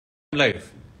Live.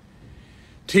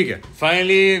 ठीक है,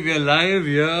 finally we are live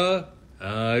here.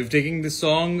 We're taking this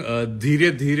song. धीरे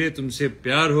धीरे तुमसे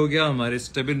प्यार हो गया. हमारे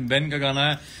स्टेबिन बेन का गाना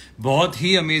है. बहुत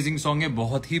ही अमेजिंग सॉन्ग है,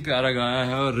 बहुत ही प्यारा गाया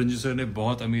है और रंजू सर ने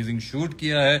बहुत अमेजिंग शूट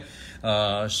किया है.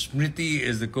 स्मृति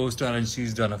is the co-star and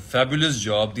she's done a fabulous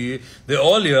job. They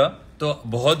all here. तो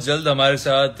बहुत जल्द हमारे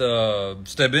साथ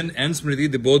Stebin and Smriti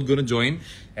they both gonna join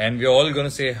and we're all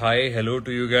gonna say hi, hello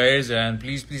to you guys and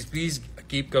please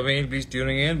keep coming, please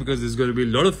tuning in because this is going to be a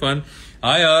lot of fun.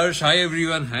 Hi Arsh, hi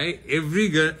everyone, hi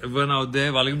everyone out there.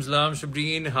 Walaikum salam,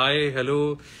 Shabreen, hi, hello.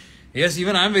 Yes,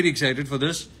 even I'm very excited for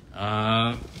this.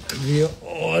 We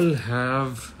all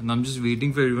have, and I'm just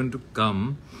waiting for everyone to come.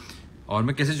 और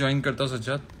मैं कैसे join करता हूँ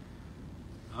सज्जाद?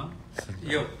 हाँ?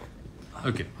 Yo.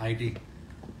 Okay. IT.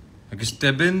 Okay,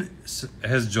 Stebin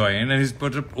has joined and he's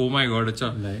put up. Oh my God, अच्छा.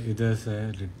 इधर से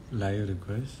live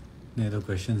request. नहीं तो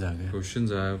क्वेश्चंस आ गए.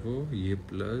 क्वेश्चंस आया वो ये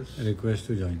plus request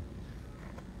to join.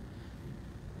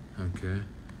 Okay,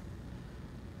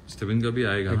 Stebin का भी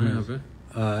आएगा ना यहाँ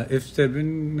पे. इफ स्टेबिन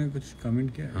ने कुछ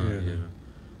कमेंट किया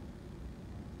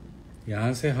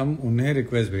यहाँ से हम उन्हें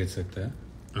रिक्वेस्ट भेज सकते हैं.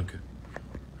 Okay,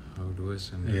 how do I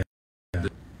send?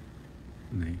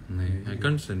 नहीं I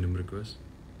can't send him request.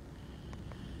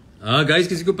 Guys,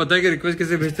 किसी को पता है कि रिक्वेस्ट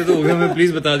कैसे भेजते तो वो भी हमें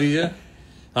प्लीज बता दीजिए.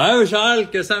 हाय विशाल,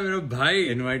 कैसा मेरा भाई?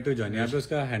 इनवाइट टू जॉइन, यहाँ पे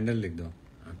उसका हैंडल लिख दो.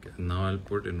 Okay, now I will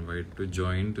put invite to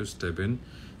join to Stebin.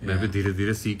 मैं भी धीरे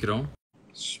धीरे सीख रहा हूँ.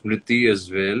 स्मृति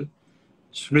एज वेल.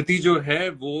 स्मृति जो है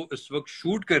वो इस वक्त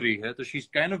शूट कर रही है तो she is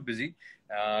kind of busy.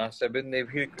 Stebin ने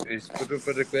भी put up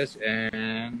a request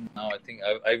and now I think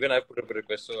I put up a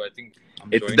request so I think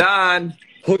it's done.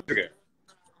 हो गया.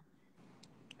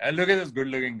 And look at this good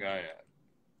looking guy.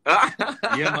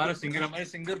 ये हमारे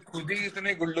सिंगर खुद ही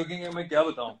इतने good looking है, मैं क्या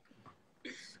बताऊं.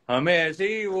 हमें ऐसे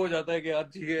ही वो हो जाता है कि यार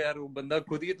ठीक है यार, वो बंदा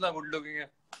खुद ही इतना गुड लुकिंग है.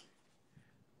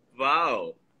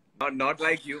 Wow, not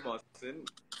like you, Mohsin.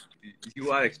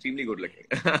 You are extremely good looking.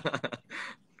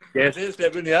 कैसे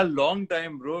स्टेबिन यार? Long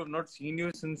time bro, not seen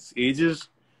you since ages.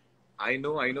 I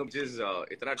know. जिस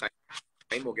इतना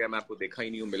टाइम हो गया, मैं आपको देखा ही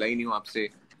नहीं हूँ, मिला ही नहीं हूँ आपसे.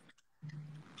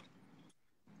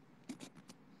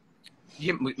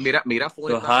 ये मेरा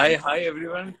फोन. हाय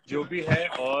एवरीवन जो भी है.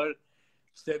 और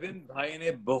स्टेबिन भाई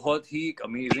ने बहुत ही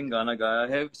अमेजिंग गाना गाया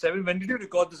है. Stebin, when did you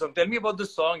record this song? Tell me about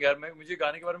this song यार. मुझे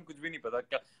गाने के बारे में कुछ भी नहीं पता.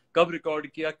 क्या कब रिकॉर्ड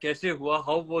किया, कैसे हुआ,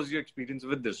 how was your experience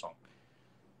with this song?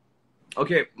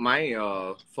 Okay, my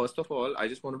first of all, I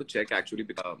just wanted to check actually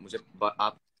because मुझे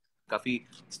आप काफी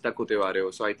stuck होते हुए आ रहे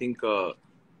हो. So I think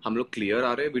हम लोग क्लियर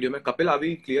आ रहे हैं वीडियो में. Kapil, are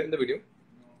we clear in the video?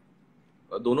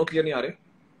 दोनों क्लियर नहीं आ रहे.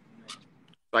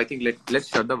 So I think let's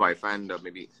shut the Wi-Fi and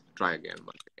maybe try again.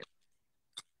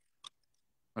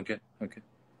 Okay.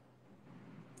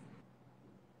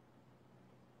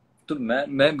 तो मैं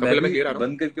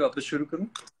बंद करके वापस शुरू करूं?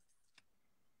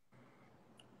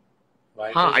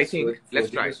 हाँ, I think let's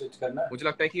try. मुझे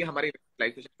लगता है कि हमारी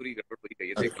लाइफ सेशन पूरी गड़बड़ हो गई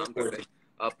है. तो एक काम करते हैं,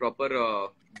 प्रॉपर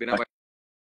बिना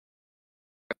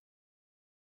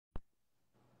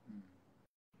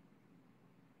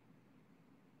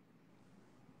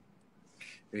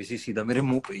वैसे सीधा मेरे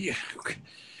मुंह पे ही है.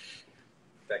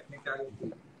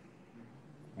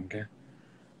 Okay.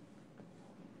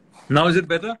 Now is it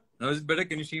better?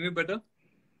 Can you see me better?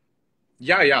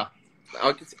 Yeah.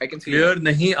 I can see. Clear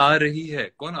नहीं आ रही है.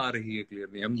 कौन आ रही है clear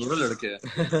नहीं? हम दोनों लड़के हैं.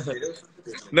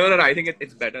 No. I think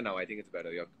it's better now. I think it's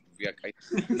better.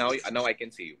 Now I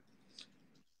can see you.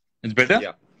 It's better?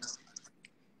 Yeah.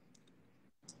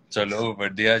 चलो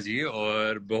बढ़िया जी.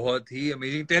 और बहुत ही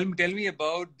amazing. Tell me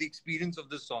about the experience of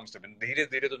this song, Stebin. धीरे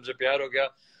धीरे तुमसे प्यार हो गया.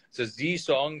 It's a Z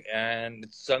song and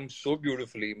it's sung so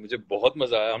beautifully. मुझे बहुत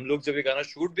मजा आया. हम लोग जब ये गाना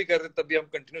शूट भी कर रहे थे तब भी हम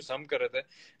कंटिन्यूस हम कर रहे थे.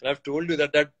 And I've told you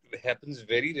that happens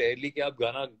very rarely कि आप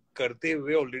गाना करते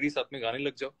हुए ऑलरेडी साथ में गाने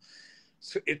लग जाओ.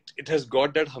 So it has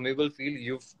got that hummable feel.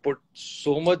 You've put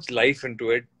so much life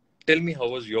into it. Tell me, how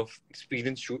was your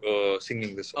experience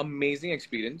singing this? Amazing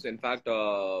experience. In fact,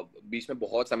 बीच में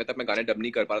बहुत समय तक मैं गाने डब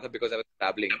नहीं कर पा रहा था because I was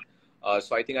traveling.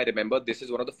 So I think I remember this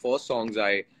is one of the first songs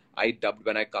I dubbed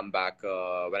when I come back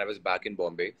when I was back in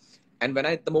Bombay. And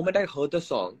the moment I heard the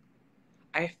song,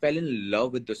 I fell in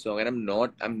love with the song. And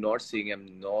I'm not singing,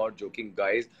 I'm not joking,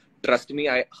 guys. Trust me,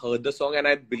 I heard the song and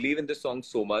I believe in this song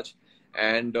so much.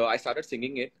 And I started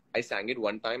singing it. I sang it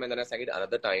one time and then I sang it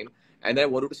another time. And then I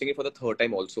wanted to sing it for the third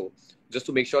time also, just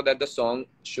to make sure that the song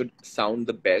should sound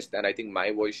the best. And I think my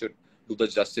voice should do the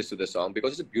justice to the song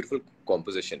because it's a beautiful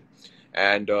composition.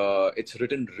 And it's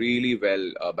written really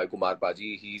well by Kumar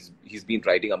Paji. He's been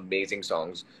writing amazing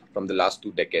songs from the last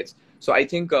 2 decades. So I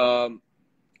think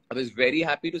I was very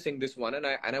happy to sing this one,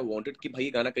 and I wanted कि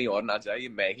भाई गाना कहीं और ना जाए,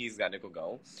 मैं ही इस गाने को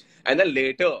गाऊं. And then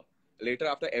later later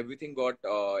after everything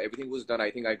was done,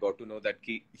 I think I got to know that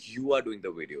you are doing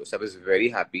the video. So I was very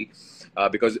happy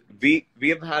because we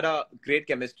have had a great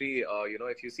chemistry.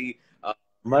 If you see.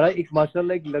 हमारा एक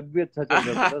माशाल्लाह एक लग भी अच्छा चल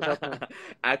रहा था साथ में.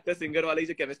 एक्टर सिंगर वाली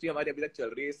जो केमिस्ट्री हमारी अभी तक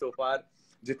चल रही है, सो फार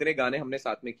जितने गाने हमने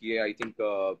साथ में किए, I think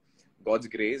God's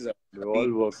grace,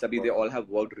 they all have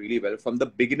worked really well from the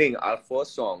beginning. Our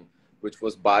first song, which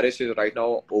was Barish, is right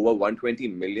now over 120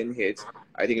 million hits.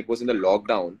 I think it was in the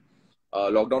lockdown.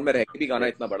 Lockdown में रह के भी गाना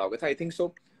इतना बड़ा हो गया था. I think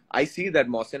so. I see that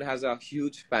Mohsin has a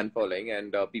huge fan following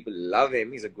and people love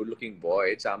him. He's a good-looking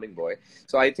boy, charming boy.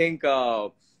 So I think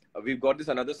we've got this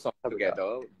another song together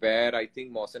where I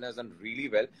think Mohsin has done really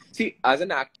well. See, as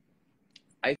an actor,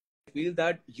 I feel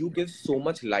that you give so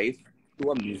much life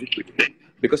to a music video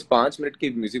because 5 minute के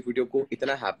music video को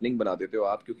इतना happening बना देते हो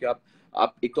आप, क्योंकि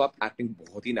आप एक तो आप एक्टिंग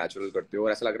बहुत ही नेचुरल करते हो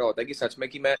और ऐसा लग रहा होता है कि सच में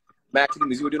कि मैं एक्चुअली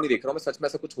म्यूजिक वीडियो नहीं देख रहा हूँ, मैं सच में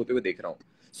ऐसा कुछ होते हुए देख रहा हूँ.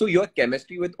 So your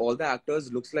chemistry with all the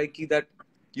actors looks like कि that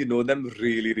you know them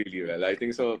really, really well. I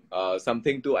think so.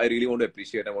 Something to I really want to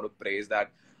appreciate. I want to praise that.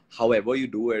 However you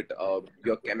do it,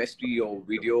 your chemistry, your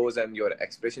videos, and your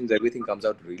expressions, everything comes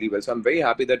out really well. So I'm very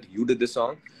happy that you did this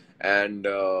song. And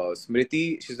Smriti,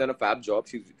 she's done a fab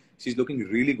job. She's looking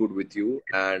really good with you,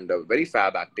 and very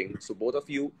fab acting. So both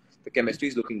of you, the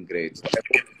chemistry is looking great. So I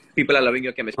hope people are loving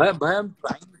your chemistry. Bhai, I'm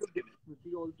trying to get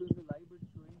Smriti also in the live, but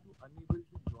showing to unable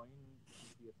to join.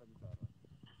 ऐसा दिखा रहा है.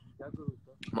 क्या करूँ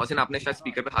उसका? Mohsin, आपने शायद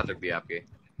speaker पे हाथ रख दिया आपके.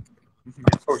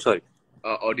 Oh, sorry.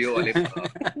 ऑडियो वाले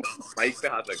माइक पे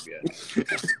हाथ रख दिया.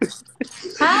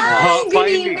 Hi, good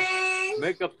finally.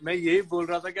 evening. मैं यही बोल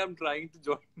रहा था कि I'm trying to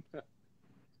join.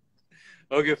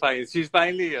 Okay, fine. She's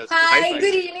finally here. Hi,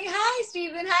 good evening. Hi,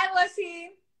 Stebin. Hi, Mohsin.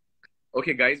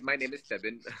 Okay, guys, my name is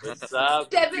Stebin. What's up?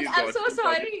 Stebin, Please I'm God, so please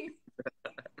sorry.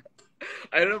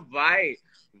 I don't know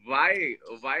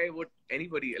why would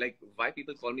anybody why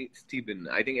people call me Stebin.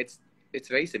 I think it's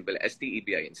very simple.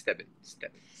 Stebin. Stebin.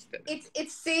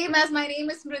 It's same as my name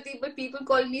is Smriti, but people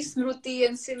call me Smriti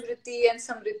and Simriti and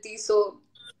Samriti. So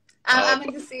I'm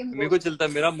in the same मेरे boat. को चलता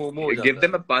है, मेरा मोमो हो जाता है. Give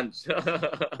them a punch.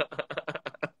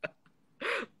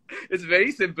 It's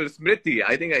very simple. Smriti.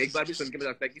 I think एक बार भी सुन के मुझे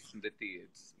लगता है कि Smriti.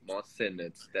 It's Mohsin.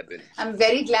 It's Stebin. I'm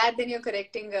very glad that you're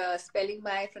correcting spelling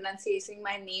my pronunciating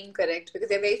my name correct, because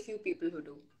there are very few people who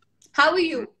do. How are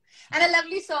you? And a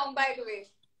lovely song, by the way.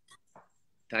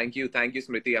 Thank you,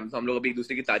 Smriti. हम लोग अभी एक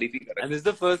दूसरे की तारीफ ही कर रहे And this is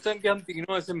the first time कि हम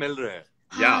तीनों ऐसे मिल रहे हैं.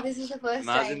 Yeah. This is the first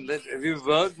Imagine time. that we've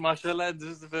worked, mashallah, this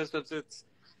is the first time. So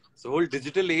it's a whole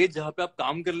digital age जहाँ पे आप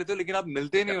काम कर लेते हो लेकिन आप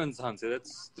मिलते नहीं हो इंसान से.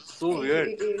 It's so weird.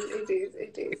 It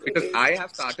is. Because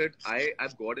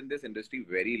I've got in this industry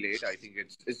very late. I think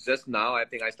it's just now. I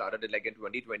think I started it like in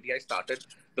 2020. I started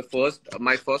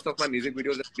my first of my music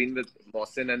videos has been with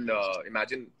Mohsin, and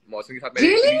imagine Mohsin के साथ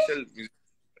मेरे Really? initial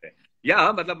music.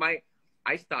 Yeah, मतलब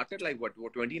I started like what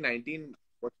 2019.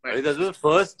 That was the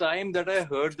first time that I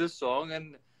heard this song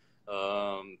and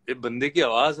ये बंदे की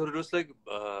आवाज और just like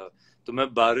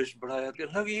तुम्हें बारिश बढ़ा जाती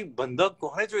है, ये बंदा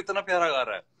कौन है जो इतना प्यारा गा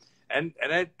रहा है. And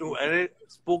I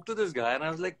spoke to this guy and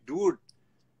I was like, dude,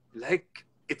 like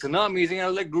इतना amazing. I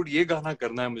was like, dude, ये गाना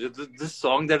करना है मुझे. This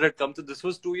song that had come to, this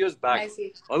was 2 years back. I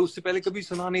see. और उससे पहले कभी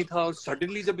सुना नहीं था और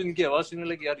suddenly जब इनकी आवाज सुनने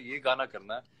लगी, यार ये गाना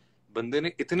करना है. बंदे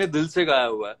ने इतने दिल से गाया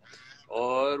हुआ है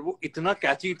और वो इतना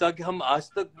कैची था कि हम आज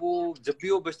तक वो जब भी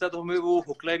वो बजता तो हमें वो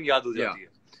हुक लाइन याद हो जाती है.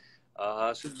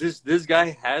 So this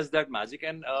guy has that magic.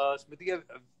 And Smriti,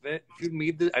 if you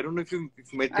meet this, I don't know if you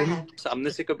met him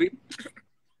सामने से कभी.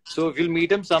 So if you'll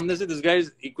meet him सामने से, this guy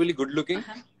is equally good looking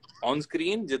on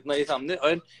screen जितना ये सामने.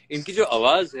 और इनकी जो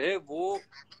आवाज है वो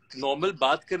नॉर्मल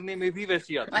बात करने में भी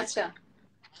वैसी आती है. अच्छा.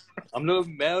 हम लोग,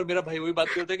 मैं और मेरा भाई वही बात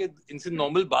करते हैं कि इनसे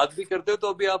नॉर्मल बात भी करते हो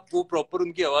तो अभी आप वो प्रॉपर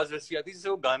उनकी आवाज वैसी आती है जैसे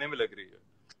वो गाने में लग रही है.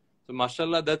 So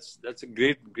माशाल्लाह, that's a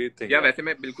great thing. Yeah, वैसे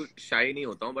मैं बिल्कुल शाय नहीं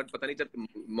होता हूँ, बट पता नहीं जब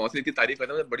मौसमी की तारीफ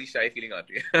करता हूँ बड़ी शाय फीलिंग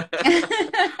आती है.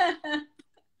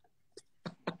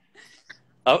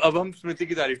 अब हम स्मृति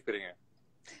की तारीफ करेंगे.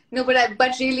 No,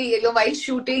 but really, while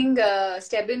shooting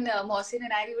Stebin, Mohsin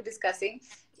and I, we were discussing.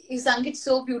 You sung it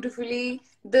so beautifully.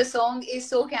 The song is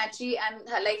so catchy, and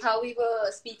like how we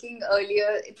were speaking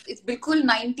earlier, it's bilkul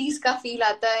 90s ka feel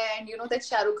aata hai, and that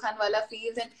Shah Rukh Khan wala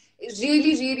feels, and it's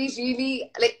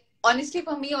really like, honestly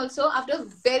for me also, after a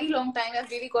very long time, I've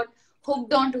really got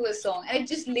hooked onto a song, and it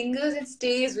just lingers and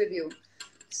stays with you.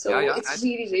 So Yeah. it's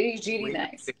really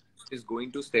nice. Is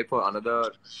going to stay for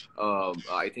another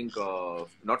I think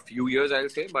not few years, I'll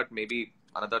say, but maybe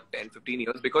another 10-15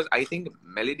 years, because I think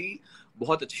melody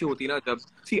बहुत अच्छी होती है ना जब,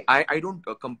 see I don't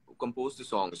compose the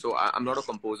song, so I'm not a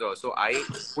composer, so I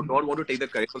would not want to take the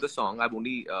credit for the song. I've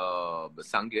only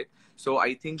sung it, so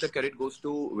I think the credit goes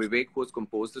to Vivek, who's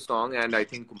composed the song, and I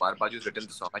think Kumar Baju's written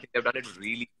the song. I think they've done it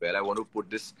really well. I want to put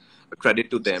this credit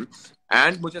to them.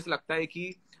 And मुझे ऐसा लगता है कि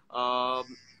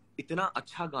इतना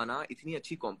अच्छा गाना, इतनी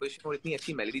अच्छी कॉम्पोजिशन और इतनी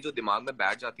अच्छी मेलोडी जो दिमाग में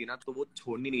बैठ जाती है ना, तो वो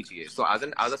छोड़नी नहीं चाहिए. So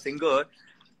as a singer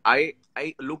I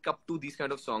look up to these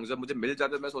kind of songs. जब मुझे मिल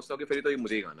जाता है मैं सोचता हूँ कि फिर तो ये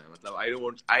मुझे ही गाना है. मतलब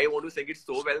I want to sing it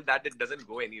so well that it doesn't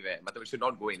go anywhere. मतलब it should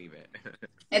not go anywhere.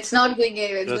 It's not going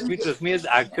anywhere. Trust me, as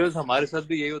actors हमारे साथ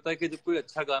भी यही होता है कि जब कोई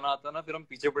अच्छा गाना आता है ना, फिर हम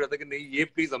पीछे पड़ जाते हैं कि नहीं ये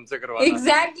प्लीज हमसे करवाना.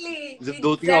 Exactly. जब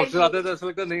 2-3 ऑप्शन आते हैं तो ऐसा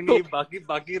लगता है नहीं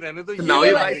बाकी रहने तो. Now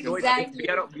you guys Exactly.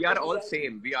 know we are all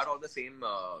same. We are all the same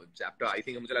chapter. I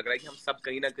think मुझे लग रहा है कि हम सब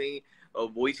कहीं ना कहीं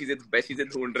वही चीजें, बेस्ट चीजें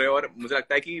ढूंढ रहे हैं, और मुझे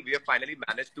लगता है कि we have finally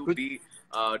managed to be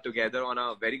together on a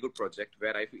very good project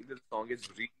where I feel the song is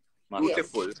really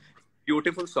beautiful. Yes.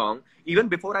 Beautiful song. Even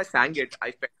before I sang it,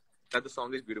 I felt that the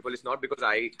song is beautiful. It's not because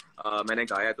मैंने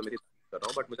गाया तो मेरी कर रहा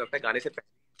हूँ, but मुझे लगता है गाने से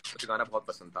पहले मुझे गाना बहुत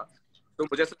पसंद था. तो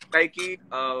मुझे ऐसा लगता है कि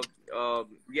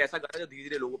ये ऐसा गाना जो धीरे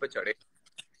धीरे लोगों पे चढ़े,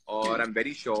 और आई एम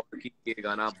वेरी श्योर कि ये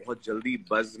गाना बहुत जल्दी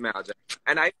बज में आ जाए.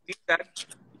 एंड आई फील दैट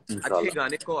अच्छे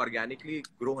गाने को ऑर्गेनिकली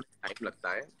ग्रो होने में टाइम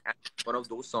लगता है. And one of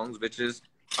those songs which is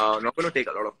not going to take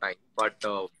a lot of time, but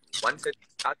once it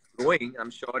starts growing,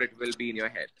 I'm sure it will be in your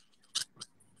head.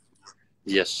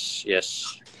 Yes.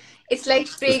 It's like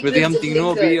fragrance. Smriti, हम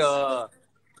तीनों भी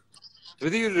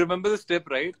Smriti, you remember the step,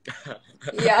 right?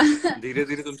 Yeah. धीरे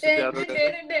धीरे तुमसे प्यार हो गया.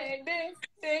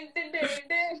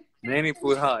 नहीं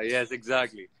पूरा. Yes,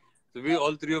 exactly. So we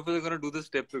all three of us are going to do the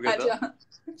step together.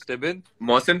 Stebin,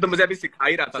 Mohsin तो मुझे अभी सिखा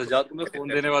ही रहा था. सजा तुम्हें फोन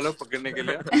देने वाला हूँ पकड़ने के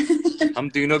लिए. हम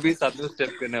तीनों भी साथ में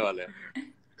स्टेप करने वाले हैं.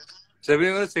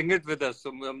 Stebin will sing it with us.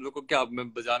 So हम लोग को क्या, मैं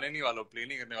बजाने नहीं वाला हूँ, प्ले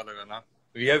नहीं करने वाला गाना.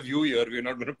 We have you here. We're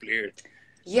not going to play it.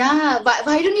 Yeah,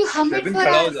 why don't you hum it for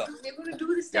us? We're going to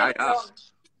do this step song.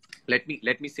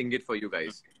 Let me sing it for you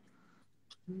guys.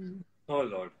 Oh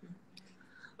Lord.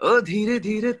 ओ धीरे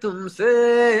धीरे तुमसे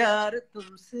यार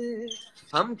तुमसे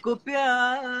हमको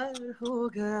प्यार हो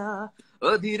गया.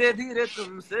 ओ धीरे धीरे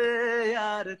तुमसे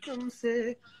यार तुमसे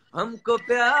हमको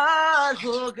प्यार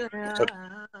हो गया.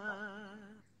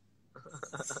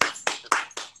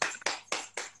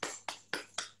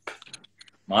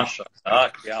 माशाल्लाह,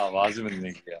 क्या आवाज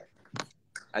मिलने की यार.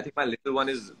 I think my little one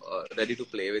is ready to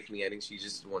play with me. I think she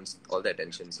just wants all the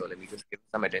attention. So let me just give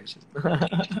some attention.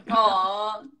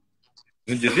 Aww.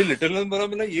 जैसे लिटिल वन बना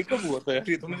मिला, ये कब हुआ था यार,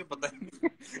 ये तो मुझे पता ही नहीं.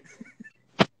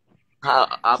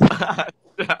 हाँ, आप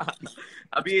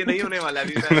अभी ये नहीं होने वाला.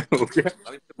 अभी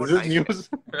न्यूज़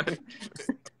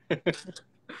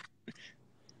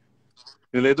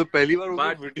ये तो पहली बार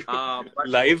होगा वीडियो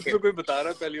लाइव में कोई बता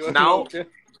रहा है पहली बार. Now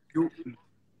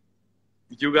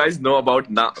you guys know about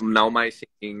now my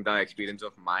singing, the experience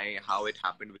of how it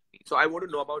happened with me. So I want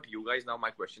to know about you guys now.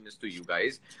 My question is to you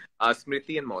guys,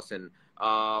 Smriti and Mohsin.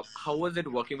 How was it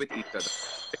working with each other?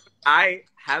 I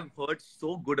have heard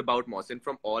so good about Mohsin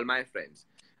from all my friends.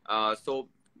 So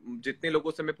जितने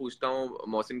लोगों से मैं पूछता हूँ,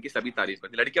 मोहसिन की सभी तारीफ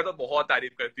करती है. लड़कियां तो बहुत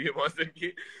तारीफ करती है मोहसिन की.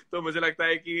 तो मुझे लगता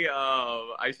है कि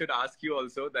I should ask you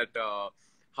also that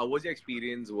how was your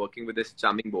experience working with this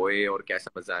charming boy, और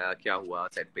कैसा मजा आया, क्या हुआ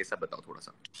सेट पे, सब बताओ थोड़ा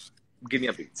सा. Give me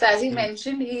a brief. So as you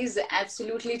mentioned, he's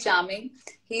absolutely charming.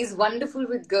 He's wonderful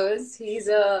with girls. He's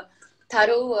a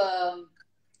thorough,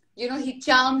 he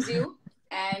charms you.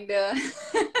 And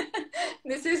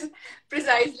this is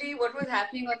precisely what was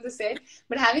happening on the set.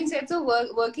 But having said so,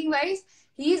 working wise,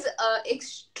 he's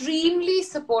extremely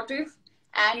supportive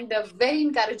and very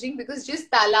encouraging, because जिस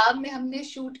तालाब में हमने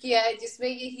shoot किया है, जिसमें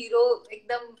ये hero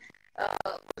एकदम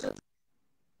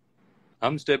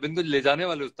हम स्टेबिन को ले जाने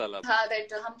वाले उस तालाब. हाँ,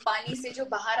 that हम पानी से जो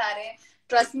बाहर आ रहे हैं,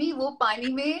 ट्रस्ट मी, वो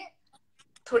पानी में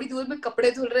थोड़ी दूर में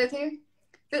कपड़े धुल रहे थे,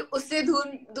 फिर उससे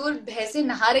दूर भैंसें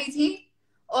नहा रही थी,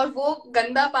 और वो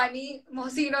गंदा पानी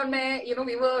मोहसिन और मैं,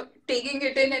 we were taking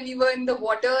it in and we were in the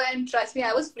water, and trust me,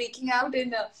 I was freaking out.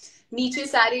 And नीचे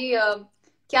सारे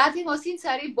क्या थे मोहसिन,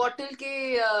 सारे बॉटल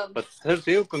के पत्थर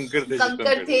थे,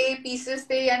 कंकड़ थे, pieces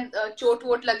थे, and चोट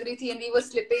वोट लग रही थी, and we were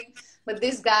slipping. But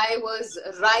this guy was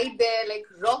right there, like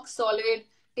rock solid,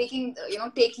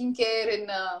 taking care, and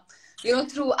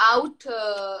throughout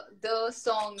the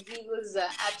song, he was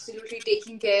absolutely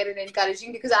taking care and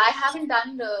encouraging, because I haven't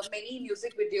done many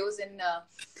music videos, and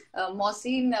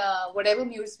Mohsin, whatever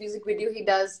music video he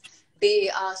does, they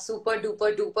are super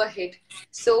duper duper hit.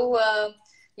 So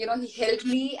he helped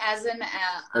me as an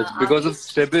That's because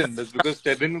artist. of Stebin. That's because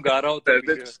Stebin गा रहा होता है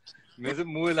मैं से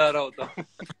मुंह हिला रहा होता हूँ.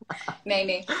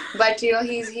 नहीं, but you know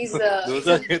he's he's a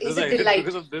delight.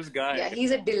 Because of this guy. Yeah,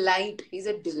 he's a delight. He's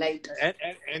a delight.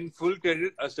 And full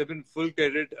credit, Stebin, full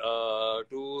credit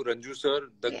to Ranju sir.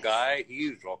 The guy, he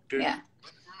rocked it. Yeah.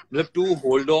 मतलब to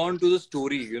hold on to the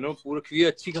story, you know, पूरा ये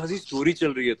अच्छी खासी story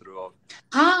चल रही है throughout.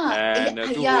 हाँ. And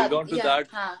to hold on to that,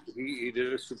 he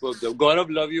did a superb job. Gaurav,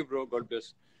 love you, bro. God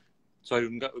bless. Sorry,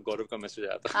 उनका Gaurav का message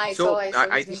आया था. I saw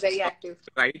he's been very active.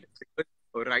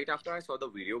 Right after I saw the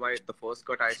video, the first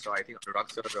cut I saw, I think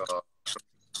Anurag sir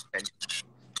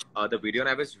the video, and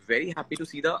I was very happy to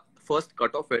see the first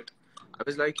cut of it. I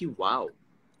was like, wow.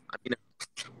 I mean,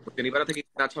 मुझे नहीं पता था कि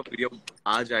इतना अच्छा video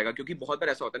आ जाएगा, क्योंकि बहुत बार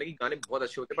ऐसा होता है ना कि गाने बहुत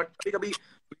अच्छे होते हैं, बट कभी-कभी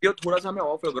वीडियो थोड़ा सा हमें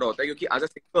ऑफ लग रहा होता है, क्योंकि as a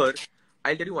singer,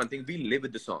 I'll tell you one thing, we live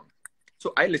with the song. So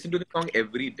I listen to the song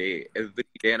every day,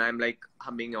 and I'm like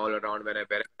humming all around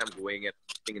wherever I'm going and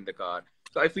sitting in the car.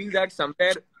 So I feel that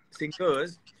somewhere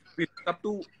singers, we look up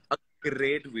to a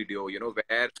great video, you know,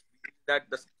 where that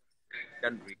the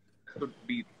done should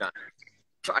be done.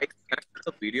 So I connected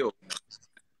the video.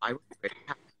 I was very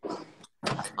happy.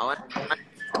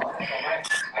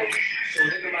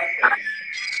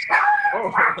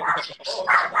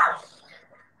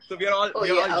 So we are all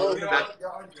doing that.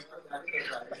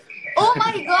 Oh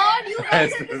my God! You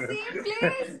guys are in the same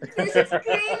place. This is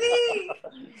crazy.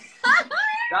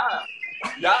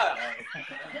 Yeah.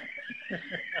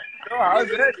 So how's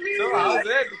it,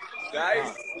 guys?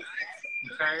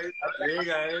 Hey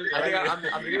guys. I think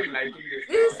I'm really liking this.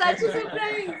 This is such a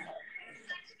surprise.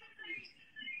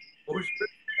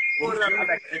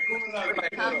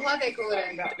 हाँ, बहुत echo हो रहा है.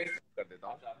 कर देता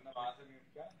हूँ.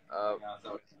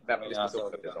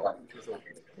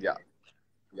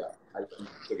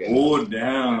 Oh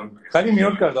damn. खाली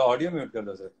mute कर दो, ऑडियो म्यूट कर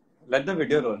दो sir. Let the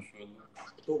video role.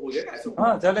 तो हो जाएगा ऐसा.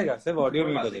 हाँ चलेगा, सिर्फ ऑडियो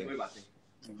म्यूट कर दो. कोई बात नहीं.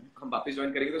 हम वापस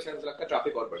ज्वाइन करेंगे तो शायद लगता है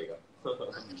ट्रैफिक और बढ़ेगा.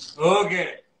 Okay.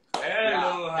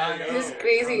 Hello. This is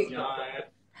crazy.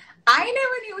 I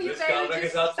never knew you guys were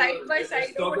just side by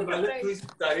side.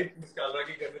 Kalra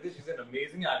की करनी थी. She's an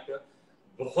amazing actor.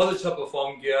 बहुत अच्छा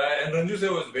परफॉर्म किया है. And Ranju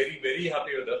sir was very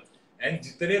happy with her. And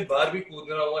जितने बार भी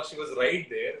कूदना हुआ, she was right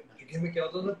there. क्योंकि हमें क्या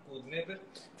होता था कूदने पे,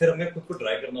 फिर हमें खुद को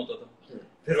ड्राई करना होता था.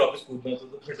 फिर वापस कूदना होता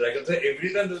था, फिर ड्राई करते थे. Every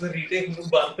time there was a retake, हम लोग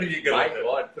बाल पर ये कर रहे थे.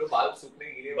 God, फिर बाल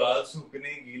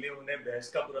सूखने गीले होने, भैंस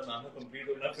का पूरा नाम कंप्लीट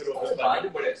होना, फिर वापस बाल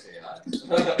बड़े से यार.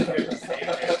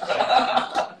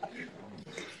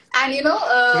 And you know,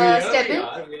 Stebin,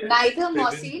 neither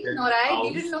Mohsin nor I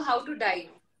didn't know how to dive,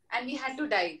 and we had to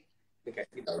dive.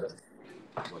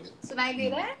 सुनाई दे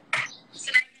रहा है?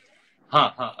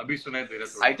 हाँ अभी सुनाई दे रहा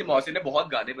है. आई थिंक मौसी ने बहुत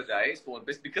गाने बजाए इस फोन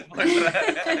पे, स्पीकर पड़ रहा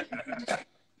है.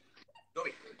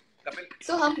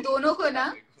 So हम दोनों को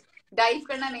ना dive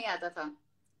करना नहीं आता था,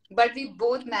 but we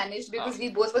both managed because we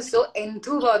both were so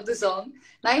enthused about the song.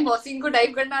 ना ही मौसिन को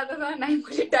dive करना आता था, ना ही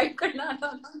मुझे dive करना आता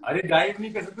था. अरे dive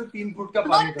नहीं कर सकते, 3 फुट का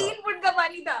पानी था. 3 फुट का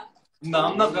पानी था.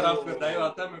 नाम ना खराब कर, dive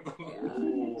आता है मेरे को.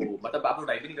 मतलब आप लोग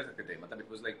डाइव नहीं कर सकते थे, मतलब इट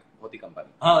वाज लाइक बहुत ही कम पानी.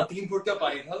 हाँ 3 फुट का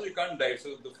पानी था, so you can't dive. So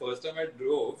the first time I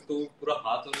drove, तो पूरा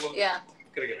हाथ और वो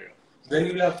करेगा. Then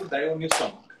you will have to dive on your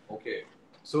stomach. Okay.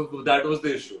 So that was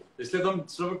the issue. इसलिए तो हम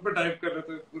stomach पे dive कर रहे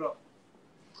थे पूरा.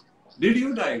 Did you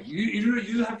dive?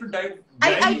 You have to dive. I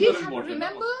did have to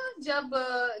remember जब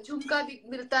झुमका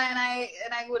मिलता है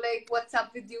and I go like what's up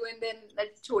with you, and then that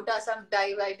छोटा सा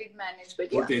dive I did manage, but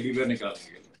वो teddy bear निकाल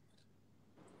दिया.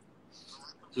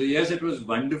 So yes, it was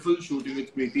wonderful shooting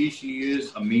with Smriti. She is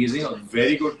amazing, a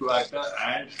very good co-actor,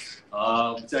 and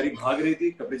बेचारी भाग रही थी,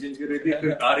 कपड़े चेंज कर रही थी,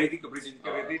 फिर आ रही थी, कपड़े चेंज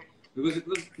कर रही थी. Because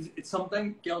it's sometimes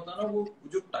क्या होता है ना, वो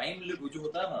जो टाइम जो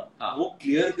होता है ना, वो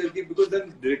क्लियर करके, because then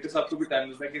director साहब को भी टाइम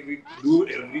मिलता है कि we do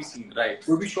every scene, right?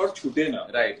 कोई भी शॉट छूटे ना,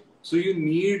 right? So you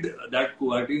need that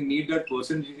co-actor, you need that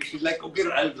person. She's like, okay,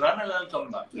 I'll run and I'll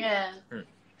come back. Yeah.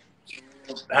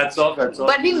 Hats off.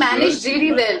 But we managed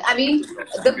really well. I mean,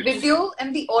 the video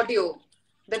and the audio,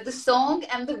 that the song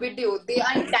and the video, they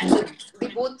are in tandem. They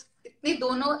both, इतने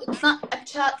दोनों इतना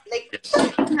अच्छा, like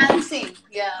enhancing.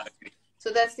 Yeah.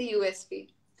 So that's the USP.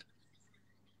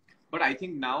 But I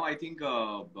think now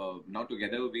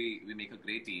together we make a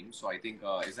great team. So I think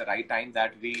it's the right time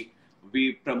that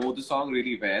we promote the song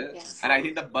really well. Yes. And I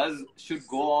think the buzz should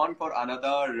go on for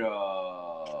another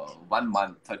 1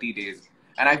 month, 30 days.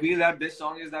 And I feel that this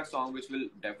song is that song which will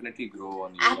definitely grow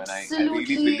on you. Absolutely. And I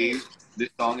really believe this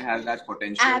song has that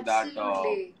potential that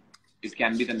it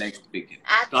can be the next big hit.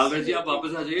 Kalra जी आप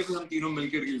वापस आ जाइए, फिर हम तीनों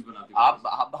मिलकर reels बनाते हैं.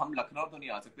 आप हम लखनऊ तो नहीं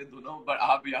आ सकते दोनों, पर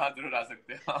आप यहाँ जरूर आ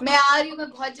सकते हैं. मैं आ रही हूँ, मैं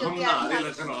बहुत जल्दी आ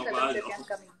रही हूँ.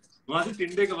 वहाँ से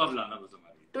टिंडे कबाब लाना बस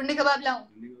हमारी. टुंडे कबाब लाऊं?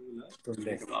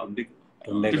 टुंडे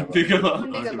टुंडे टुंडे कबाब।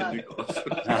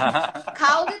 कबाब।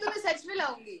 खाओगे तो मैं सच में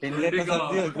लाऊंगी। टिंडे तो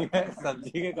सब्जी होती है,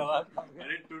 सब्जी के कबाब खाओगे।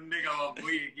 अरे टुंडे कबाब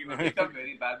वही एक ही बात। I'm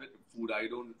very bad with food.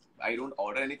 I don't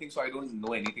order anything, so I don't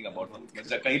know anything about food.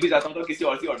 मैं कहीं भी जाता हूँ तो किसी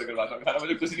और से ऑर्डर करवाता हूँ, खाना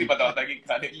मुझे कुछ नहीं पता होता कि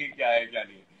खाने के लिए क्या है क्या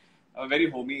नहीं है। वेरी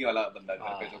होमी वाला बंदा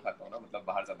घर पे जो खाता हूँ ना, मतलब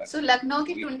बाहर जाता है। So लखनऊ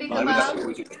के टुंडे कबाब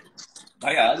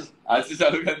भाई आज से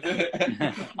चालू करते हैं।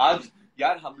 आज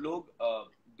यार हम लोग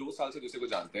 2 साल से दूसरे को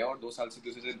जानते हैं और 2 साल से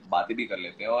दूसरे से बातें भी कर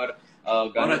लेते हैं और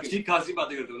अच्छी खासी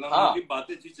बातें करते हो ना। हाँ, हमारी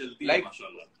बातें अच्छी चलती है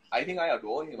माशाल्लाह। I think I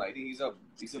adore him. I think he's a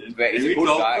very good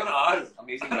guy.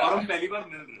 Amazing guy. और हम पहली बार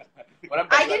मिल रहे हैं।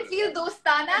 I can feel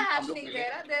दोस्ताना happening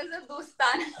there. There's a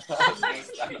दोस्ताना।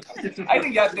 I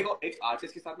think यार देखो, एक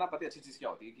आर्टिस्ट के साथ ना पता है अच्छी चीज क्या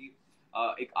होती है कि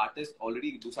एक आर्टिस्ट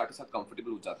ऑलरेडी दूसरे आर्टिस्ट के साथ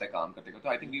कंफर्टेबल हो जाता है काम करते हैं, तो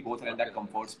I think we both are in that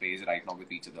comfort space right now with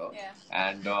each other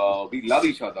and we love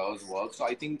each others work, so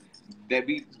I think there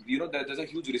be there's a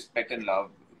huge respect and love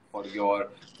for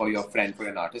your friend, for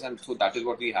an artist, and so that is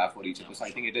what we have for each other. So I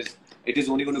think it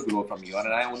is only going to grow from here,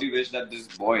 and I only wish that this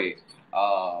boy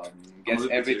gets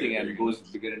everything and goes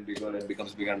bigger and bigger and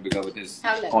becomes bigger and bigger with his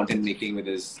content making, with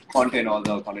his content, all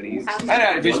the content he's. And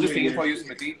I wish the same for you,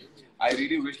 Smriti. I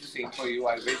really wish the same for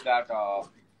you. I wish that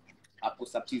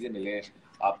आपको सब चीजें मिले,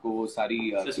 आपको वो सारी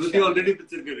स्मृति already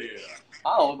picture कर रही है।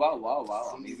 हाँ, wow,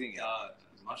 amazing यार,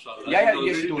 माशाल्लाह। Yeah,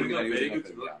 yes, she told me that. Very good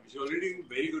work. She's already doing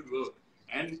very good work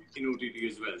and in OTT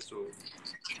as well. So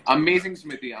amazing,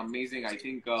 Smriti, amazing. I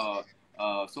think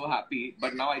so happy.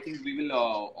 But now I think we will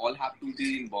all have to be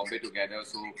in Bombay together.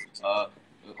 So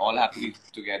all have to be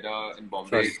together in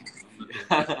Bombay.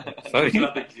 Sorry.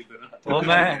 वो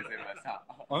मैं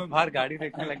बाहर गाड़ी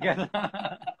देखने लग गया था।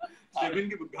 स्टेबिन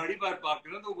की गाड़ी बाहर पार्क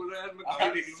करा तो बोल रहा यार मैं गाड़ी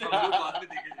देख लूंगा, हम लोग बाद में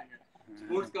देखेंगे।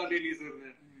 स्पोर्ट्स कार ले ली सर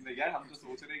ने। यार हम तो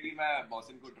सोच रहे हैं कि मैं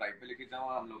मौसिन को ड्राइव पे लेके जाऊँ,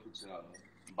 हम लोग कुछ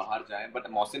बाहर जाएं, बट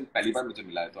मौसिन पहली बार मुझे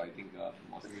मिला है, तो आई थिंक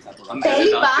मौसिन के साथ थोड़ा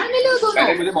पहली बार मिले हो दोनों।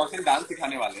 पहले मुझे मौसिन डांस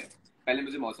सिखाने वाले हैं,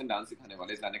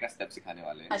 इस गाने का स्टेप सिखाने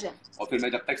वाले हैं। अच्छा। और फिर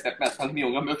मैं जब तक स्टेप में अच्छा नहीं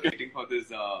होगा, मैं waiting for this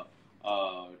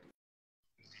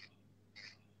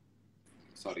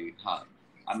sorry,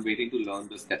 I'm waiting to learn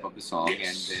the step of the song,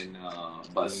 and then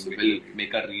bus will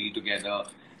make a reel together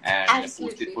and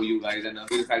post it for you guys, and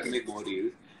we'll try to make more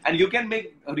reels. And you can make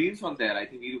reels from there. I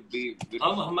think we'll be.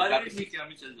 हम हमारे लिए ठीक है,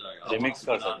 हमें चल जाएगा। Remix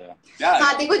कर सकते हैं।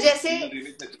 हाँ देखो,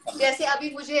 जैसे अभी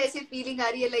मुझे ऐसे फीलिंग आ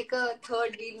रही है लाइक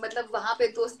थर्ड रील, मतलब वहाँ पे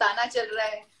दोस्ताना चल रहा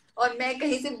है और मैं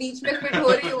कहीं से बीच में फिट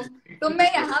हो रही हूँ, तो मैं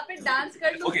यहाँ पे डांस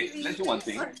कर लूँगी और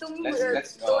तुम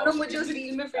दोनों मुझे उस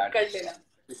रील में फिट कर लेना।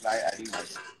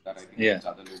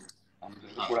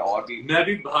 थोड़ा और भी मैं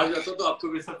भी बाहर जाता हूँ तो आपको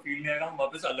वैसा फील नहीं आएगा, हम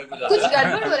वापस अलग हो जाते हैं। कुछ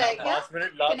गड़बड़ हो रहा है क्या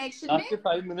कनेक्शन में?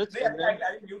 5 मिनट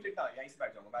म्यूट इतना यहीं से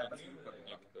बैठ जाऊंगा, मैं म्यूट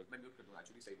करूंगा,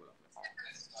 एक्चुअली सही बोला।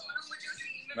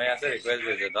 मैं यहाँ से रिक्वेस्ट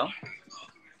भेज देता हूँ।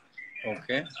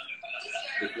 Okay,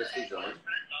 request to join.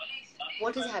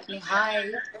 What is happening? Hi.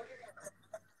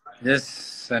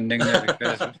 just sending a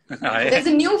request. Hi. There's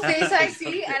a new face I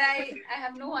see and I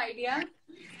have no idea.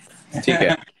 ठीक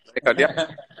है, कर दिया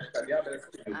मैंने, कर दिया,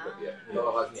 तो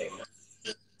आवाज नहीं आएगी।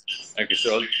 Okay,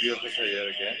 so all three of us are here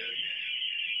again.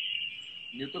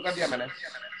 Mute तो कर दिया मैंने,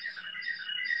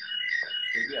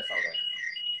 फिर भी ऐसा हो रहा है।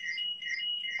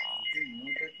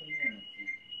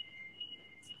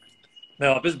 मैं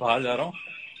वापस बाहर जा रहा हूँ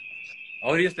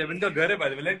और ये स्टेबिन का घर है, by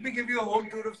the way. Let me give you a home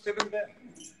tour of Stebin का।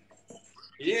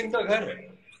 ये इनका घर है,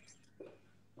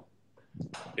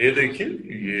 ये देखिए,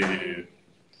 ये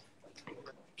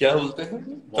क्या बोलते हैं,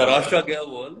 तराशा गया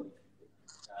वॉल,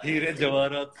 हीरे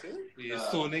जवाहरात से, ये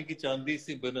सोने की चांदी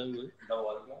से बना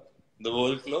हुआ द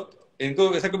वॉल क्लॉक। इनको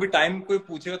ऐसा कभी टाइम कोई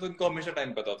पूछेगा तो इनको हमेशा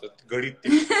टाइम पता होता है, घड़ी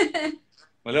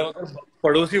मतलब अगर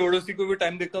पड़ोसी को भी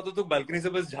टाइम देखता होता तो बालकनी से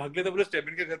बस झांक लेता, बोले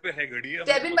स्टेबिन के घर पे है घड़ी है।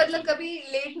 स्टेबिन मतलब कभी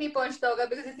लेट नहीं पहुंचता होगा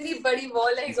बिकॉज़ इतनी बड़ी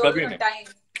वॉल है, कभी नहीं। टाइम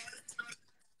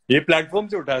ये प्लेटफॉर्म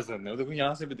से उठाया सर ने, देखो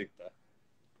यहाँ से भी दिखता है।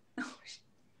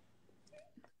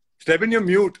 Stebin, you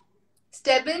mute.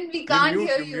 Stebin, we can't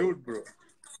hear you. Mute, bro.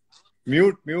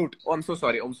 Mute. Oh, I'm so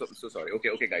sorry. So sorry.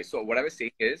 Okay, guys. So what I was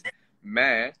saying is,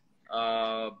 मैं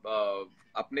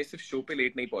अपने सिर्फ शो पे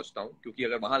लेट नहीं पहुंचता हूँ, क्योंकि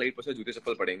अगर वहां लेट पहुंचे जूते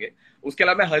चप्पल पड़ेंगे। उसके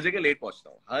अलावा मैं हर जगह लेट पहुंचता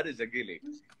हूँ, हर जगह लेट।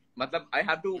 मतलब I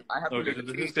have to. Okay, so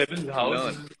this is Stebin's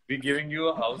house. We giving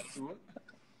you a house tour.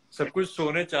 सब कुछ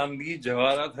सोने चांदी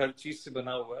जवाहरात हर चीज से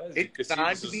बना हुआ है। It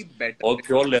can't be better. All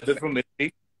pure leather from Italy.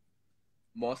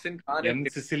 Mohsin Khan हमने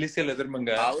सिसिली से लेदर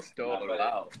मंगाया। House tour,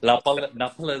 wow.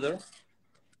 Napa leather.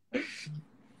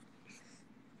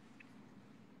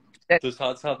 तो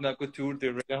साथ में आपको चूर दे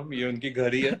रहे हैं हम, ये उनकी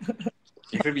घड़ी है,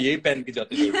 फिर यही पहन के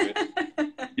जाते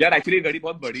हैं। यार एक्चुअली घड़ी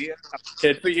बहुत बड़ी है,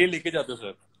 सेट पे ये लेके जाते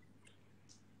सर।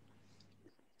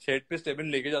 सेट पे स्टेबिन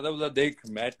लेके जाता, बोला देख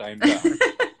मैं टाइम पे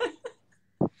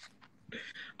आ।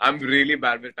 I'm really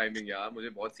bad with timing, यार. मुझे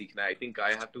बहुत सीखना है. I think I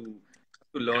have to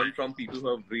learn from people who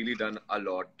have really done a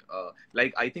lot.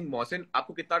 Like I think Mohsin,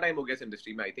 आपको कितना टाइम हो गया इस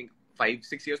इंडस्ट्री में? I think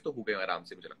 5-6 years तो हो गए आराम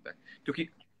से, मुझे लगता है. क्योंकि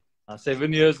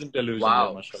 7 years in television. wow,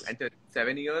 Yeah, mashallah. and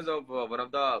 7 years of one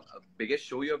of the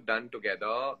biggest show you have done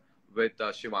together with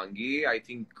Shivangi. I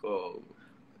think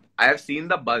I have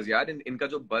seen the buzz, यार. इनका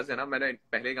जो buzz है ना, मैंने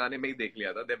पहले गाने में ही देख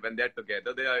लिया था. When they are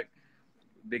together,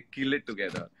 they kill it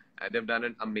together, and they've done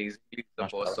an amazingly the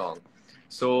first song.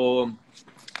 So,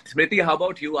 Smriti, how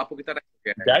about you? आपको कितना टाइम हो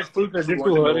गया है? That full credit Want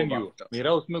to to her know and you. about-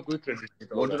 मेरा उसमें कोई credit नहीं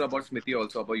था. Want to know about Smriti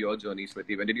also, about your journey,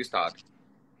 Smriti. When did you start?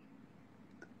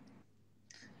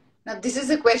 Now, this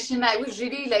is a question I would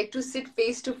really like to sit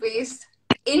face to face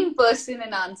in person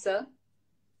and answer.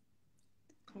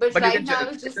 But But you right can now, I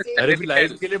just- will just say, अरे भी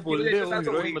live के लिए बोल मुझे दे ऐसा वो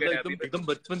तो हो हीरोइन, ही मतलब गया एकदम अभी. एकदम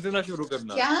बचपन से ना शुरू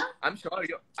करना. क्या?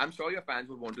 I'm sure your fans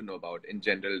would want to know about in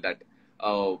general that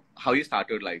how you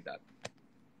started like that.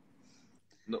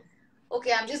 No.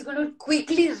 Okay, I'm just going to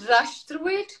quickly rush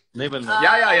through it. नहीं बनना.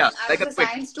 Yeah. I Like was a a quick.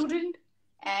 science student,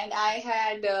 and I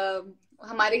had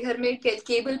हमारे घर में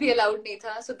cable भी allowed नहीं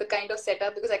था, so the kind of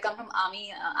setup, because I come from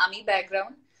army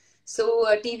background, so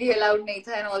TV allowed नहीं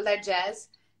था and all that jazz.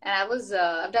 And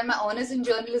I've done my honors in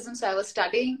journalism, so I was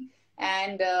studying.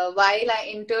 And while I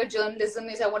entered journalism,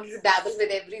 I wanted to dabble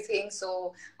with everything.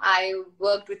 So I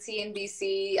worked with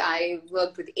CNBC, I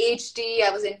worked with HT, I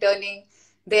was interning.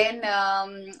 Then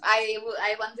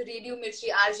I won the Radio Mirchi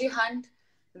RJ Hunt.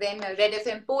 Then Red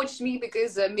FM poached me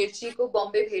because Mirchi ko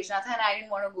Bombay bhejna tha, and I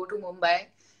didn't want to go to Mumbai.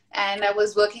 And I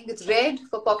was working with Red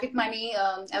for pocket money.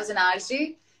 I was an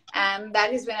RJ, and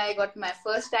that is when I got my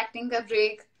first acting ka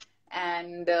break.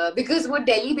 And because वो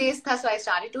Delhi based था, so I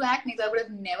started to act. I would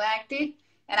have never acted.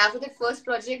 And after that first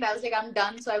project, I was like, I'm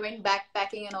done. So I went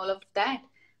backpacking and all of that.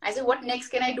 I said, what next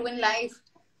can I do in life?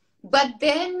 But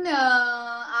then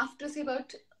after say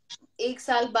about 1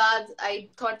 साल बाद, I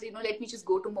thought, let me just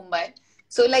go to Mumbai.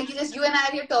 So like you and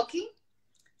I are talking.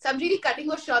 So I'm really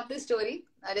cutting or short this story.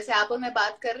 जैसे आप और मैं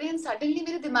बात कर रहे हैं, and suddenly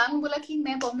मेरे दिमाग में बोला कि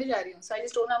मैं बॉम्बे जा रही हूँ. So I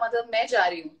just told my mother मैं जा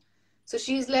रही हूँ. So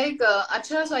she's like,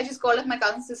 acha. So I just called up my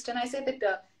cousin sister and I said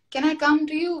that, can I come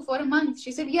to you for a month?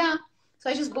 She said, yeah. So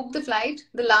I just booked the flight,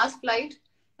 the last flight,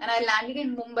 and I landed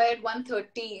in Mumbai at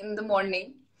 1:30 in the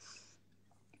morning.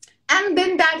 And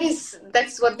then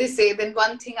that's what they say. Then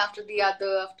one thing after the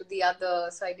other.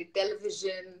 So I did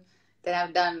television. Then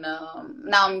I've done,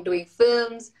 now I'm doing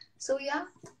films. So yeah.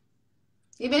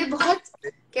 ये मैंने बहुत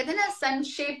कहते हैं ना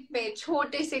संक्षेप में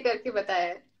छोटे से करके बताया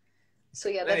है. So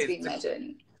yeah, that's been my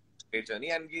journey. Great journey,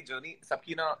 and ये journey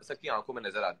सबकी आंखों में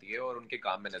नजर आती है और उनके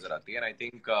काम में नजर आती है. And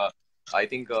I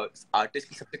think artist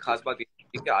की सबसे खास बात ये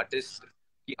है कि artist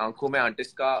की आंखों में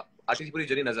artist की पूरी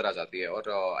journey नजर आ जाती है. और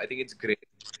I think it's great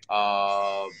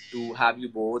to have you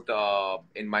both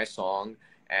in my song.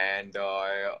 And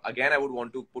again, I would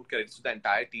want to put credits to the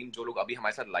entire team जो लोग अभी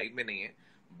हमारे साथ live में नहीं है.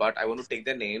 But I want to take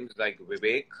their names, like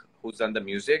Vivek, who's done the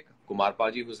music, Kumar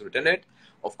Paji, who's written it.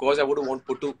 Of course, I would want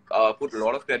put a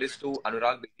lot of credits to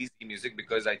Anurag Bedi's music,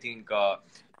 because I think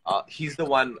he's the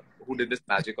one who did this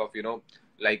magic of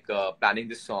planning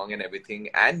this song and everything.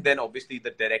 And then obviously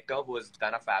the director who has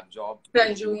done a fab job.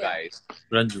 Ranju, guys.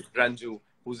 Ranju,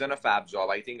 who's done a fab job.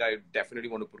 I think I definitely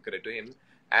want to put credit to him.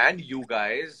 And you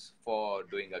guys for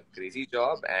doing a crazy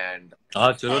job. And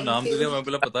हाँ चलो नाम तो दिया, मैं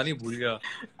बोला पता नहीं भूल गया.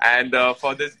 And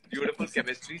for this beautiful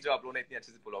chemistry जो आप लोगों ने इतनी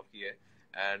अच्छे से pull off की है.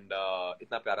 And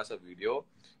इतना प्यारा सा video.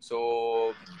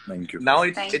 So Thank you. Now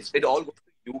it all goes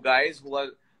to you guys who are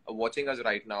watching us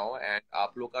right now. And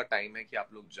आप लोग का time है कि आप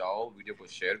लोग जाओ, वीडियो को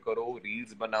share करो,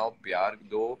 reels बनाओ, प्यार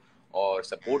दो और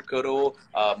support करो,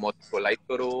 मौसी को like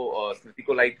करो, स्मृति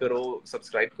को like करो,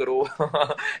 subscribe करो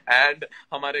and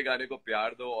हमारे गाने को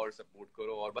प्यार दो और support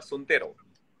करो और बस सुनते रहो.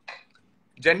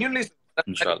 Genuinely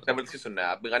जबरदस्ती सुनना है.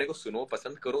 आप गाने को सुनो,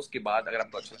 पसंद करो, उसके बाद अगर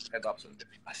आपको अच्छा लगता है तो आप सुनते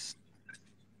रहो बस.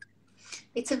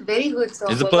 It's a very good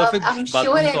song. It's a perfect I'm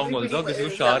sure song also. किसी को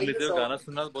शार लेते हो गाना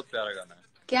सुनना बहुत प्यारा गाना है.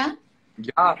 क्या?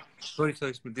 Yeah. Sorry,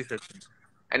 Smriti said.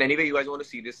 And anyway, you guys want to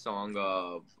see this song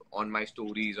on my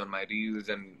stories, on my reels,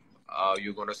 and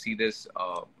you're going to see this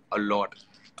a lot.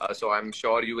 So I'm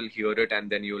sure you will hear it and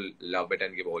then you'll love it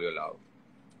and give all your love.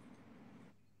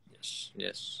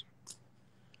 Yes.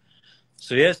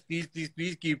 So yes,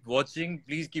 please keep watching.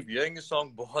 Please keep hearing this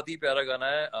song. बहुत ही प्यारा गाना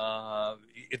है.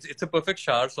 It's a perfect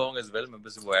shower song as well. मैं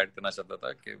बस वो add करना चाहता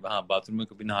था कि हाँ बाथरूम में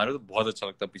कभी नहा रहे हो तो बहुत अच्छा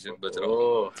लगता है पीछे बज रहा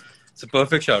हो. It's a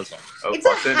perfect shower song. It's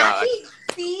a happy,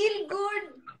 feel good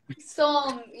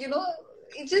song.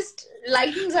 It just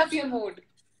lightens up your mood.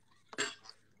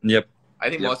 Yep. I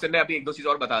think Mohsin ने अभी एक दो चीज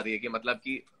और बता दी है कि मतलब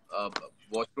कि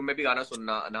वॉशरूम में भी गाना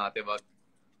सुनना, नहाते वक्त,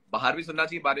 बाहर भी सुनना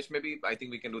चाहिए, बारिश में भी. I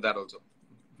think we can do that also.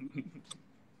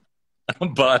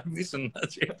 बाहर भी सुनना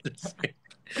चाहिए.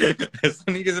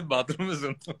 ऐसा नहीं कि सिर्फ बाथरूम में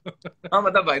सुनो. हाँ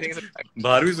मतलब आई थिंक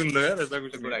बाहर भी सुन लो यार, ऐसा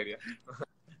कुछ गुड नहीं. Idea.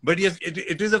 But yes,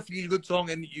 it is a feel good song,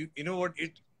 and you know what,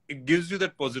 it gives you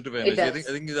that positive It energy. does.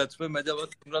 I think that's why मैं जब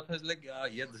सुन रहा था, it's like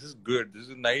yeah, this is good, this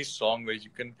is a nice song where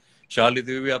you can शाल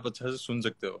लेते हुए भी आप अच्छा से सुन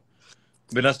सकते हो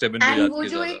बिना स्टेबिन को And याद वो किए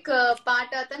जो ज्यादा. एक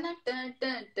पार्ट आता है ना,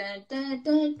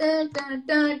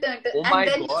 Oh and my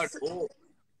then God,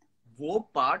 वो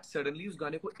पार्ट सडनली उस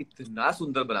गाने को इतना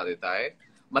सुंदर बना देता है.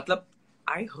 मतलब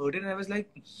I heard it and I was like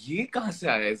ये कहाँ से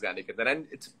आया इस गाने के अंदर. एंड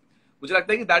इट्स, मुझे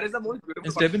लगता है कि that is the most And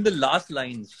beautiful. Stebin, the last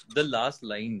lines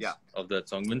Yeah. of that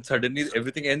song, when suddenly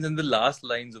everything ends in the last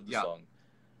lines of the Yeah. song,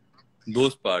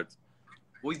 those parts.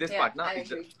 वो दिस Yeah, पार्ट ना, I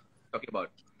agree. Talking about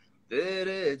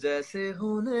तेरे जैसे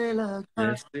होने लगा,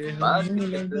 जैसे बात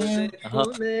होने तुझे लगा. हाँ.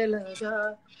 होने लगा,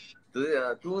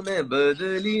 तूने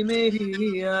बदली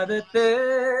मेरी आदतें,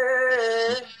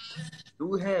 तू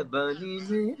है बनी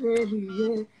मेरे लिए,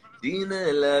 जीने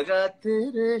लगा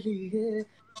तेरे लिए,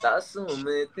 सांसों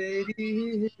में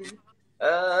तेरी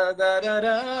दा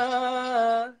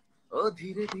ओ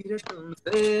धीरे धीरे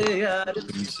तुमसे यार,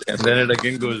 And then it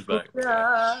again goes हमको back.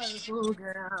 प्यार हो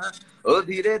गया, ओ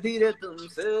धीरे धीरे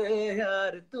तुमसे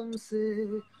यार, तुमसे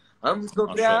हमको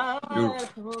प्यार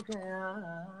हो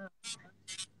गया.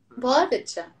 बहुत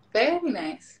अच्छा, very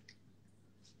nice.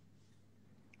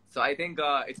 So I think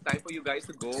it's time for you guys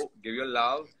to go, give your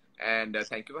love, and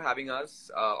thank you for having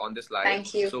us on this live.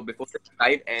 Thank you. So before the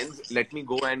live ends, let me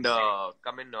go and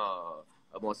come in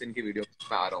Mohsin की video.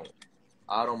 मैं आ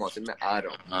रहा हूँ Mohsin, मैं आ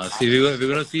रहा हूँ. See, we're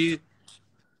gonna see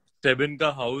Stebin का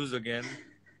house again.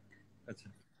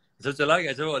 अच्छा चला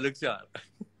गया, अच्छा वो अलग से आ रहा.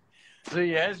 So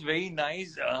yes, very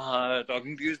nice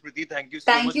talking to you, Smriti. Thank you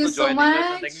so Thank much you for so joining us,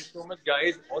 much. and thank you so much,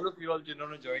 guys, all of you all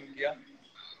जिन्होंने join किया.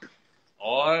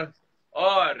 और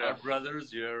our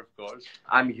brothers here, of course.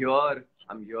 I'm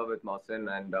here with Mohsin,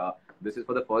 and this is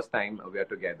for the first time we are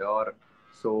together.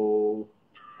 So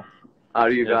are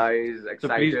you Yes. guys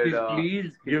excited? So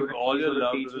please give all your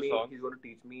love to the song. He's going to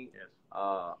teach me Yes.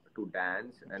 to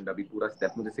dance, and अभी पूरा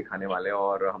step मुझे सिखाने वाले हैं,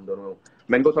 और हम दोनों,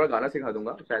 मैं इनको थोड़ा गाना सिखा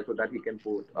दूंगा शायद, so that he can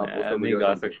post a मैं नहीं video.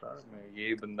 गा सकता, मैं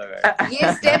ये बंदा गाएगा.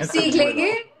 ये स्टेप सीख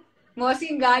लेंगे,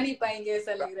 मोहसिन गा नहीं पाएंगे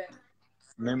ऐसा लग रहा है.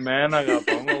 मैं ना गा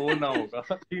पाऊंगा, वो ना होगा.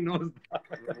 He knows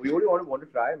that. We only want to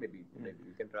try, maybe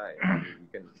you can try. You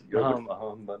can.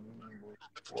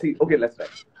 See, okay, let's try.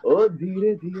 ओ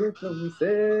धीरे धीरे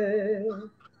तुमसे,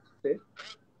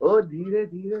 ओ धीरे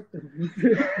धीरे तुमसे.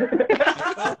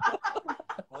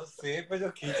 सेब पे जो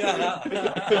खींचा ना.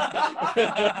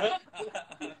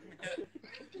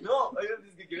 No,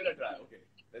 let's give it a try. Okay,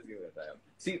 let's give it a try.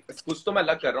 See, कुछ तो मैं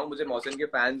अलग कर रहा हूँ. मुझे मोहसिन के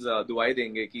फैंस दुआई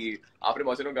देंगे कि आपने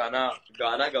मोहसिन को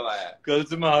गाना गवाया है. कल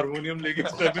से मैं हारमोनियम लेके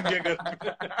स्टेबिन क्या कर.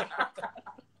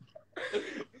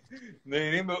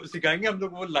 नहीं सिखाएंगे हम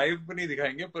लोग, वो लाइव पे नहीं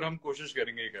दिखाएंगे, पर हम कोशिश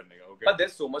करेंगे ये करने का. Okay. But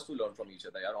there's so much to learn from each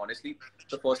other, yaar. Honestly,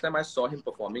 the first time I saw him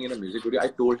performing in a music video, I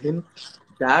told him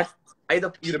that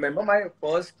you remember my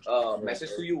first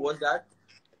message to you was that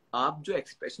आप जो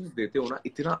expressions देते हो ना,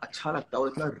 इतना अच्छा लगता है और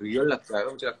इतना real लगता है.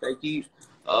 मुझे लगता है कि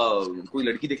कोई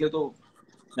लड़की देख ले तो.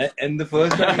 And the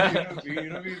first time,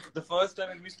 the first time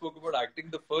when we spoke about acting,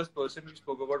 the first person we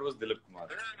spoke about was Dilip Kumar.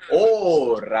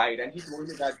 Oh, right. And he told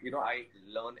me that, I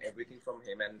learn everything from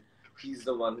him, and he's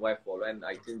the one who I follow, and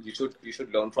I think you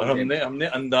should learn from him. हमने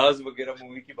अंदाज वगैरह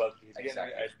movie की बात की थी.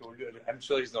 Exactly. I told you, I'm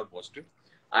sure he's not watched it.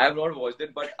 I have not watched it,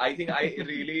 but I think I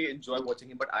really enjoy watching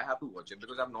him. But I have to watch it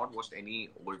because I've not watched any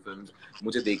old films.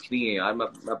 मुझे देखनी है यार. मैं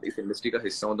इस industry का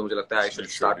हिस्सा हूँ, तो मुझे लगता है I should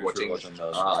start watching.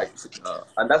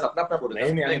 अंदाज अपना बोलता है.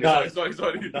 नहीं.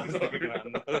 Sorry.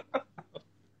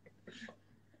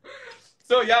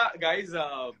 So yeah, guys,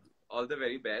 all the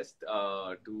very best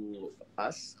to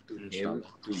us, to him,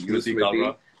 to you,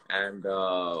 Smriti. And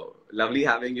lovely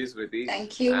having you, Smriti.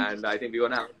 Thank you. And I think we're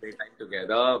gonna have a great time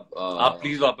together. आप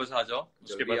please वापस आ जाओ.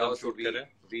 उसके बाद हम shoot करें.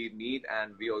 We meet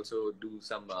and we also do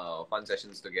some fun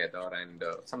sessions together, and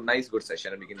some nice good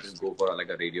session, and we can just go for like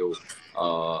a radio.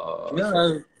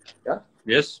 Yeah.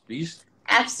 Yes, please.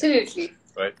 Absolutely.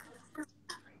 Right.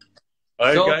 All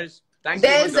right, So, guys. Thank you.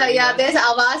 There's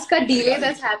आवाज का delay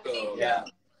that's happening. Yeah.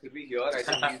 To be here, I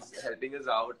think he's helping us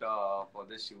out for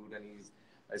this shoot, and he's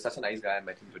such a nice guy. I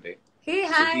met him today. Hey,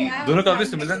 hi. दोनों काफी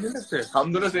similar नहीं लगते.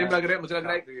 हम दोनों same लग रहे हैं. मुझे लग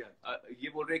रहा है ये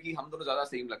बोल रहे हैं कि हम दोनों ज्यादा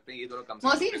सेम लगते हैं, ये दोनों कम से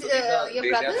Mohsin, your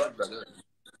brother?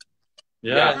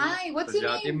 Yeah. Hi, what's your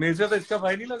ये name? मेरे से तो इसका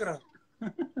भाई नहीं लग रहा.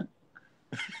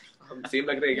 हम सेम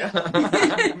लग रहे हैं क्या?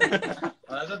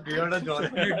 तो बियर्ड और जॉन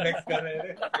भी फ्लेक्स कर रहे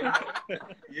हैं.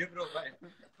 ये प्रोफाइल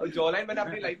जॉलाइन मैंने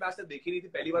अपनी लाइफ में आज तक देखी नहीं थी,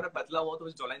 पहली बार मैं पतला हुआ तो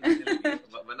मुझे जॉलाइन देखने लगी,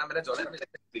 वरना मैंने जॉलाइन हमेशा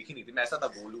देखी नहीं थी, मैं ऐसा था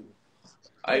गोलू।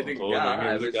 आई थिंक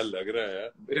क्या लग रहा है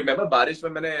यार। रिमेम्बर बारिश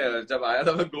में मैंने जब आया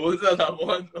था मैं गोल सा था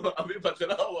बहुत, अभी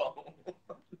पतला हुआ हूँ।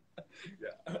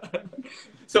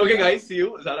 So okay guys, C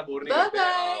you, ज्यादा बोर नहीं करते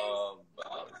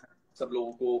सब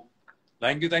लोगों को।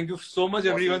 Thank you so much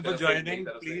everyone for joining.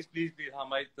 Please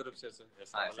हमारी तरफ से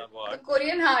ऐसा वाला वो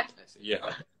कोरियन हार्ट।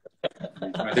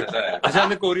 अच्छा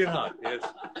हमने कोरियन हार्ट, यस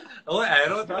वो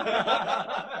एरो था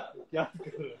क्या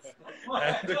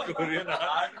कोरियन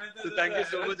हार्ट में। तो thank you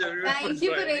so much everyone, thank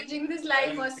you for arranging this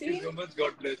live, Mohsin. So much,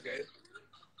 God bless guys.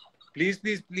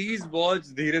 Please watch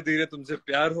धीरे धीरे तुमसे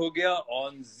प्यार हो गया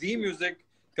on ji music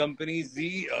company,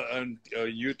 ji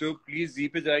YouTube. Please जी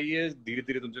पे जाइए, धीरे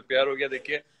धीरे तुमसे प्यार हो गया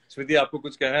देखिए। स्मृति आपको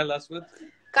कुछ कहना है last word?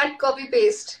 Cut, copy,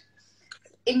 paste.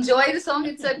 Enjoy the song.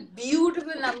 It's a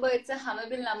beautiful number. It's a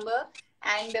hummable number.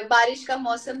 And बारिश का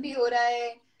मौसम भी हो रहा है,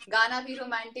 गाना भी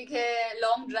रोमांटिक है,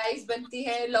 लॉन्ग ड्राइव्स बनती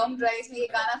है, लॉन्ग ड्राइव्स में ये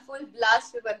गाना फुल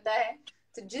ब्लास्ट पे बनता है।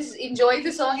 So just enjoy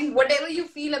the song and whatever you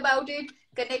feel about it,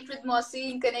 connect with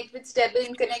Mohsin, connect with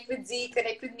Stebin, connect with Z,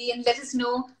 connect with me, and let us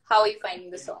know how you're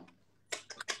finding the song.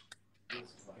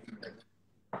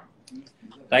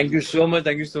 Thank you so much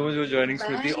for joining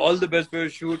Smriti. All the best for your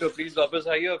shoot, और please वापस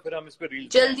आइए और फिर हम इस पे reel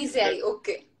जल्दी से आइए।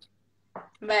 Okay,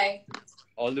 bye.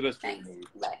 All the best,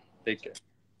 bye, take care,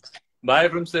 bye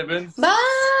from Stebin,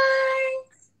 bye,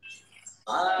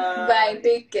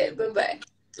 take care, bye bye.